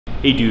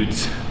Hey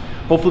dudes,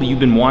 hopefully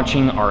you've been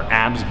watching our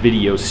abs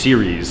video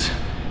series.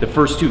 The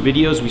first two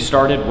videos we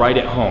started right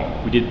at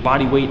home. We did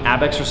body weight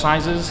ab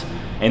exercises,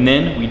 and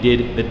then we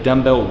did the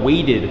dumbbell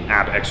weighted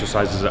ab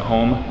exercises at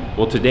home.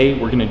 Well, today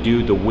we're gonna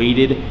do the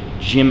weighted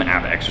gym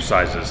ab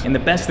exercises. And the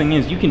best thing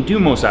is you can do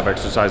most ab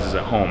exercises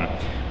at home,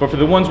 but for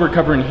the ones we're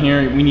covering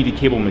here, we need a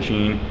cable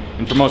machine.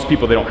 And for most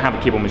people, they don't have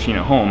a cable machine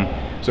at home.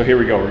 So here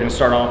we go. We're gonna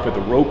start off with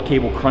the rope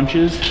cable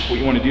crunches. What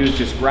you wanna do is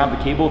just grab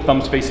the cable,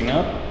 thumbs facing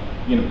up.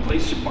 You're gonna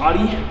place your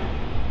body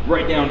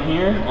right down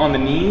here on the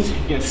knees.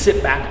 You're gonna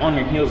sit back on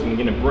your heels and you're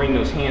gonna bring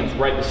those hands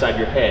right beside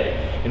your head.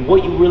 And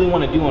what you really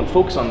wanna do and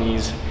focus on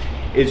these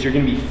is you're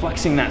gonna be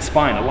flexing that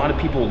spine. A lot of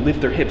people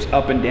lift their hips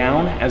up and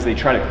down as they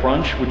try to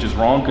crunch, which is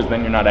wrong because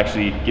then you're not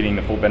actually getting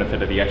the full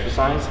benefit of the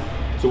exercise.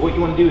 So what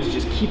you wanna do is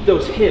just keep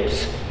those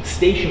hips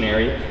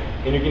stationary,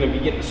 and you're gonna be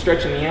getting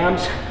stretching the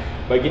abs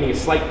by getting a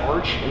slight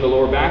arch in the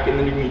lower back, and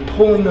then you're gonna be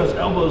pulling those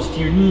elbows to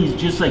your knees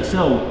just like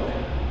so,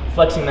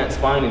 flexing that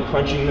spine and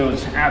crunching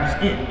those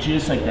abs in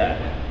just like that.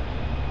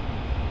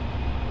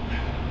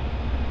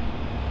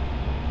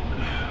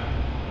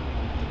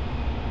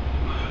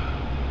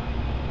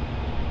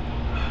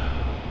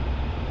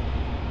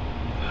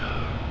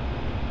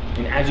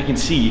 And as you can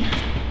see,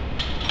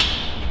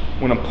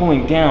 when I'm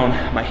pulling down,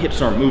 my hips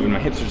aren't moving. My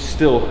hips are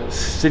still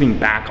sitting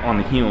back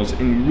on the heels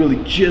and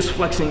really just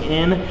flexing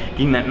in,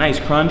 getting that nice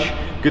crunch.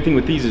 Good thing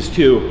with these is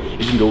too,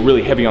 is you can go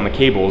really heavy on the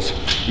cables.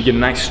 You get a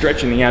nice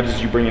stretch in the abs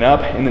as you bring it up,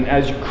 and then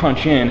as you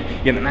crunch in,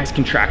 you get a nice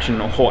contraction in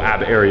the whole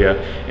ab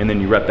area, and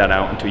then you rep that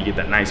out until you get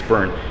that nice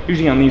burn.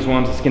 Usually on these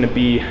ones, it's gonna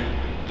be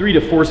 3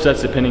 to 4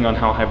 sets depending on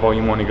how high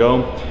volume you wanna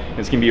go. And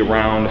it's gonna be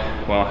around,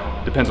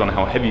 well, depends on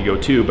how heavy you go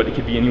too, but it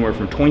could be anywhere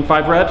from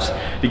 25 reps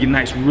to get a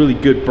nice, really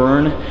good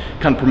burn,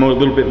 kind of promote a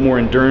little bit more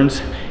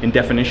endurance and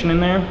definition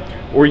in there.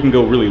 Or you can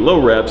go really low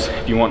reps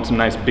if you want some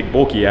nice big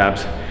bulky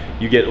abs.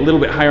 You get a little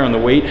bit higher on the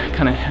weight,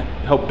 kind of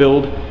help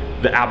build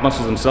the ab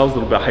muscles themselves, a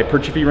little bit of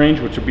hypertrophy range,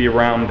 which will be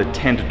around the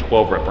 10 to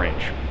 12 rep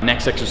range.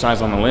 Next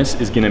exercise on the list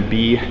is gonna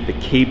be the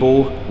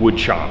cable wood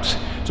chops.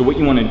 So what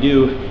you wanna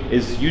do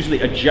is usually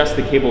adjust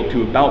the cable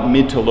to about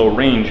mid to low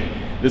range.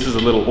 This is a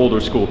little older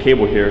school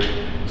cable here,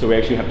 so we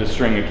actually have to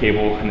string a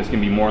cable, and it's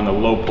gonna be more in the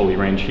low pulley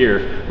range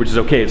here, which is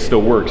okay, it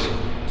still works.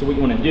 So what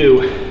you wanna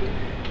do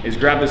is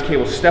grab this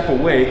cable, step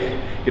away,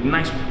 get a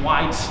nice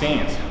wide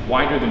stance,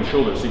 wider than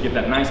shoulders, so you get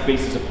that nice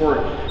base of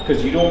support,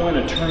 because you don't want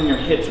to turn your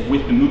hips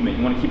with the movement.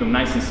 You want to keep them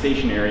nice and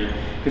stationary,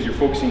 because you're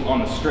focusing on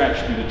the stretch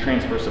through the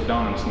transverse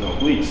abdominis and the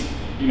obliques.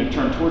 You're going to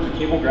turn towards the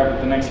cable, grab it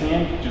with the next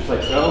hand, just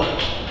like so.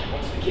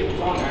 Once the cable's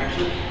on there,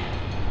 actually.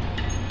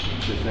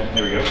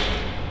 There we go. So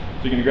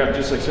you're going to grab it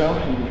just like so,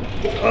 and you're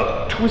going to pull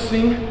up,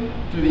 twisting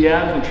through the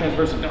abs and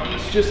transverse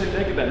abdominis, just like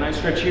that. Get that nice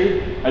stretch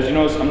here. As you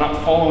notice, I'm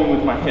not following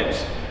with my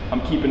hips. I'm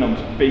keeping them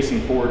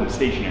facing forward and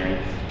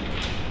stationary.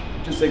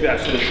 Just like that,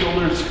 so the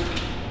shoulders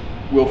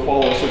will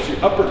follow, so it's your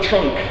upper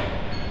trunk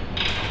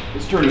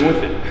is turning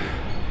with it.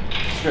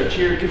 Stretch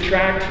here,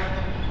 contract,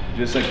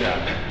 just like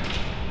that.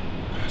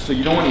 So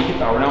you don't want any hip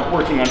power, we're not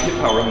working on hip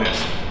power in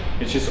this.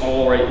 It's just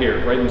all right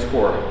here, right in this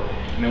core.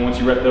 And then once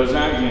you rep those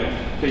out, you're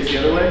gonna face the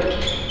other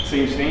leg,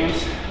 same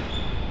stance,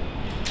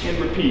 and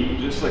repeat,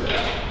 just like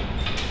that.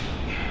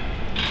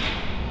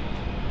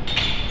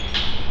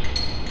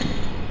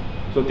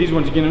 So these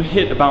ones, you're gonna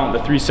hit about the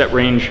 3-set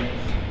range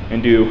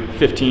and do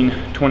 15,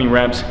 20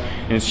 reps.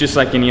 And it's just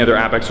like any other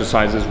ab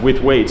exercises with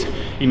weights.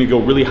 You can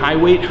go really high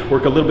weight,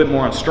 work a little bit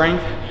more on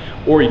strength,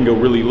 or you can go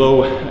really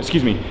low,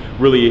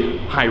 really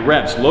high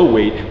reps, low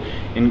weight,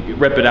 and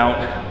rep it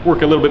out,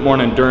 work a little bit more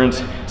on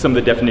endurance, some of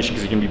the definition,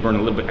 because you're gonna be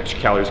burning a little bit extra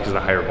calories because of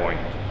the higher volume.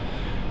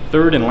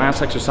 Third and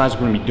last exercise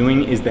we're gonna be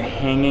doing is the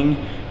hanging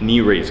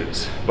knee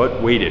raises,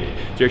 but weighted. So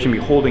you're actually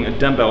gonna be holding a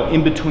dumbbell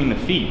in between the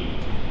feet.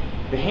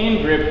 The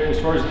hand grip, as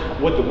far as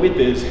what the width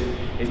is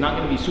not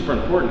gonna be super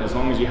important as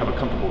long as you have a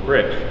comfortable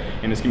grip.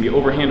 And it's gonna be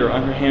overhand or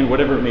underhand,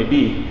 whatever it may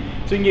be.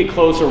 So you can get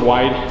close or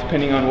wide,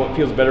 depending on what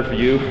feels better for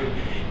you.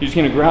 You're just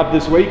gonna grab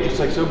this weight, just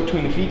like so,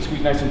 between the feet,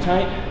 squeeze nice and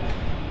tight,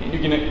 and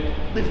you're gonna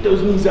lift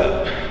those knees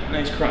up.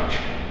 Nice crunch.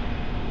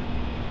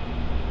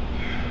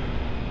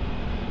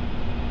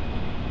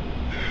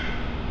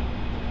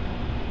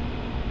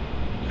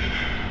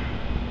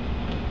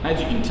 As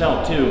you can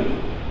tell too,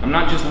 I'm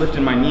not just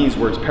lifting my knees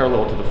where it's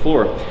parallel to the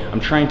floor.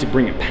 I'm trying to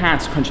bring it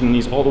past, crunching the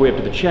knees all the way up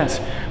to the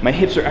chest. My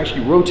hips are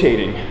actually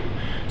rotating.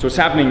 So what's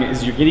happening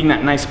is you're getting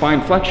that nice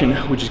spine flexion,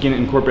 which is gonna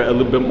incorporate a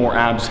little bit more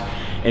abs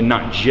and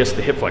not just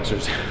the hip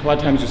flexors. A lot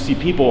of times you'll see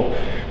people,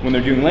 when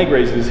they're doing leg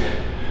raises,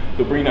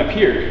 they'll bring it up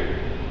here.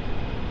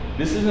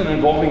 This isn't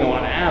involving a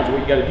lot of abs. What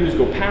you gotta do is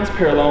go past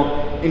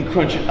parallel and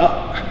crunch it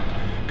up,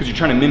 because you're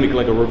trying to mimic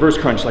like a reverse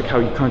crunch, like how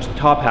you crunch the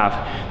top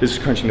half. This is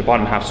crunching the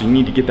bottom half, so you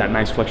need to get that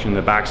nice flexion in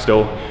the back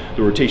still,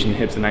 the rotation in the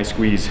hips, the nice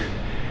squeeze.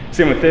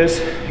 Same with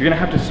this. You're gonna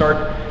have to start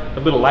a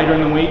little lighter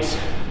in the weights,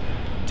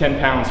 10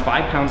 pounds,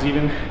 5 pounds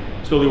even,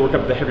 slowly work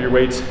up the heavier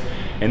weights,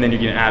 and then you're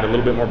gonna add a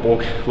little bit more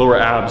bulk, lower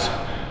abs,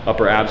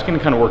 upper abs, gonna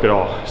kind of work it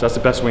all. So that's the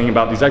best thing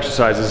about these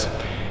exercises,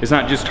 it's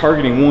not just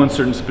targeting one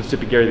certain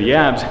specific area of the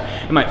abs.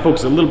 It might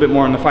focus a little bit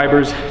more on the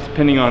fibers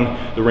depending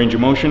on the range of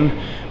motion,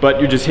 but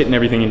you're just hitting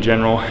everything in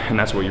general, and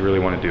that's what you really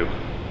want to do.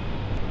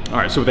 All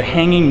right, so with the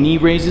hanging knee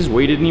raises,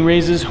 weighted knee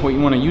raises, what you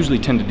want to usually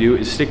tend to do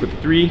is stick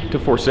with 3 to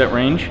 4 set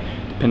range,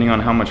 depending on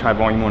how much high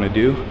volume you want to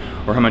do,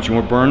 or how much you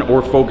want to burn,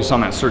 or focus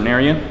on that certain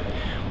area,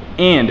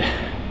 and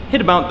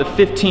hit about the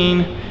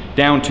 15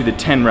 down to the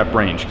 10 rep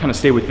range. Kind of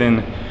stay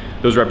within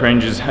those rep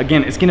ranges.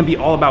 Again, it's gonna be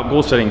all about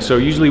goal setting. So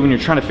usually when you're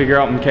trying to figure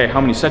out, okay,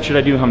 how many sets should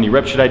I do? How many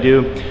reps should I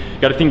do? You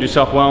gotta think to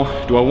yourself, well,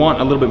 do I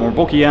want a little bit more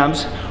bulky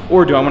abs?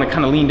 Or do I wanna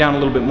kind of lean down a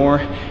little bit more,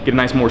 get a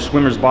nice more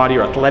swimmer's body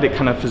or athletic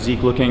kind of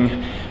physique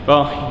looking?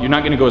 Well, you're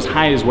not gonna go as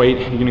high as weight.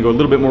 You're gonna go a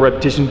little bit more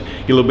repetition,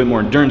 get a little bit more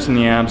endurance in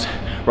the abs,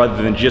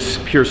 rather than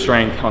just pure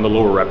strength on the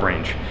lower rep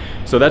range.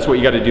 So that's what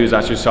you gotta do, is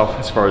ask yourself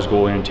as far as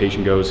goal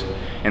orientation goes.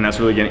 And that's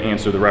really gonna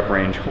answer the rep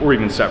range or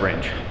even set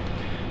range.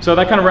 So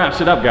that kind of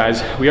wraps it up,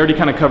 guys. We already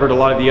kind of covered a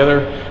lot of the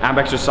other ab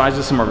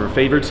exercises, some of our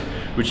favorites,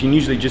 which you can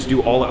usually just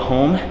do all at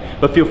home,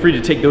 but feel free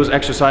to take those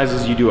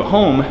exercises you do at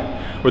home,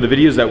 or the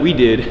videos that we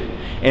did,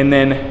 and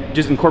then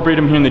just incorporate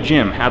them here in the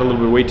gym, add a little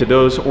bit of weight to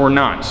those or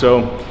not.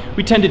 So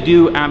we tend to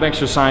do ab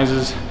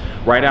exercises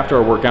right after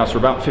our workouts for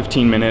about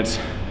 15 minutes,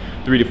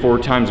 3 to 4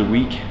 times a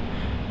week.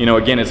 You know,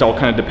 again, it's all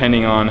kind of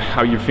depending on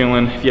how you're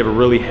feeling. If you have a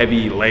really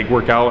heavy leg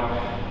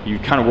workout,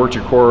 you've kind of worked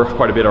your core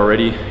quite a bit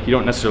already. You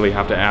don't necessarily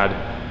have to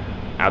add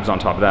abs on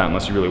top of that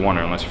unless you really want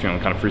to, unless you're feeling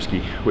kind of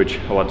frisky, which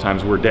a lot of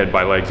times we're dead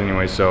by legs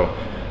anyway, so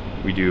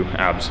we do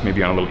abs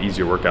maybe on a little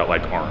easier workout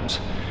like arms.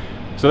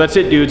 So that's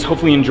it, dudes.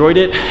 Hopefully you enjoyed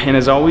it, and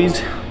as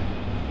always,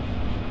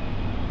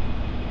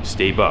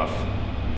 stay buff.